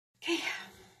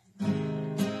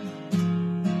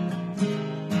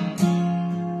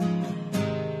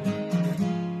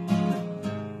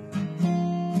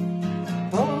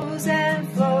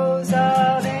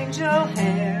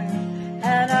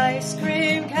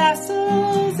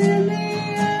castles in the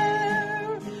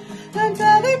air and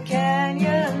feathered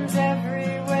canyons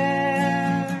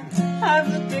everywhere. I've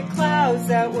looked at clouds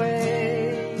that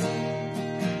way,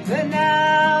 but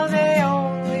now they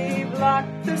only block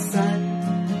the sun.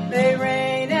 They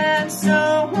rain and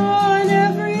snow on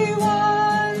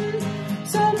everyone.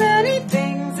 So many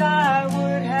things I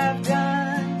would have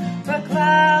done, but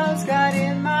clouds got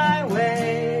in my way.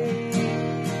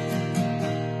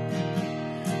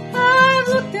 I've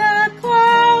looked at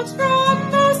clouds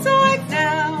from both sides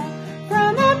now,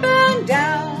 from up and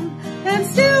down, and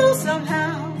still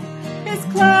somehow it's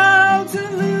clouds,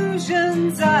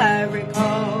 illusions I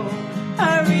recall.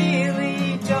 I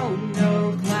really don't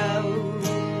know clouds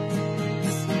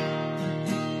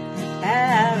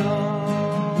at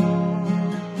all.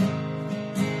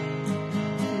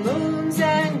 Moons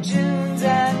and Junes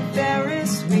and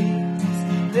Ferris wheels,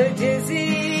 the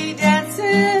dizzy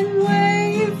dancing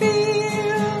way you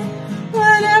feel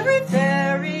when every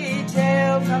fairy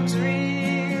tale comes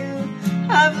real.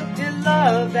 I've looked at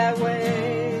love that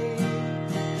way,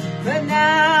 but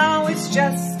now it's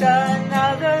just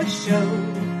another show.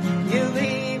 You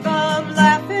leave 'em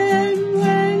laughing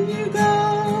when you go,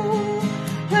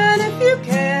 and if you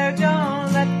care, don't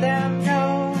let them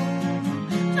know.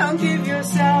 Don't give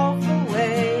yourself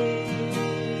away.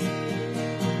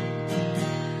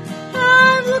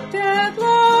 I've looked at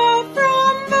love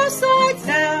from both sides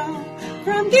now,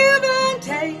 from give and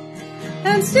take,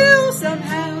 and still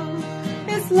somehow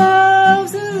it's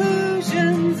love's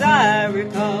illusions I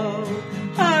recall.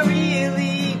 I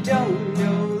really don't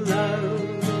know love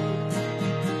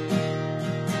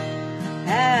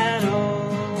at all.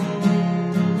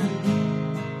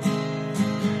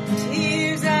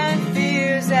 Tears and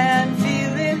fears and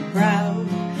feeling proud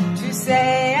to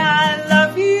say I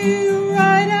love you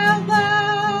right out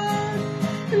loud.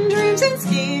 Dreams and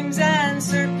schemes and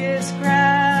circus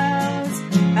crowds,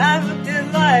 I've looked at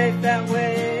life that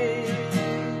way,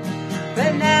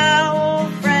 but now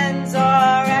old friends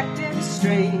are acting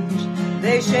strange.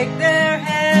 They shake their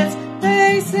heads,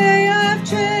 they say I've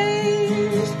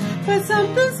changed, but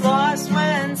something's lost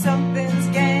when something's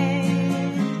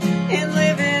gained in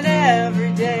living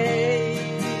every day.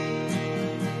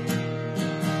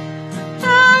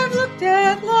 I've looked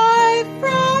at life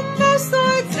from both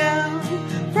sides now,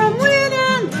 from win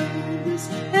and lose,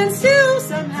 and still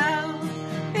somehow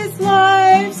it's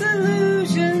life's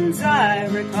illusions I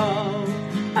recall.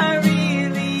 I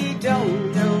really don't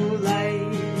know life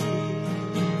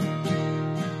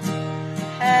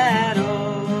at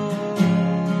all.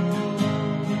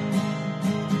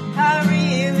 I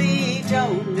really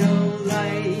don't know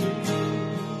life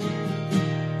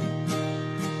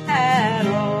at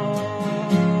all.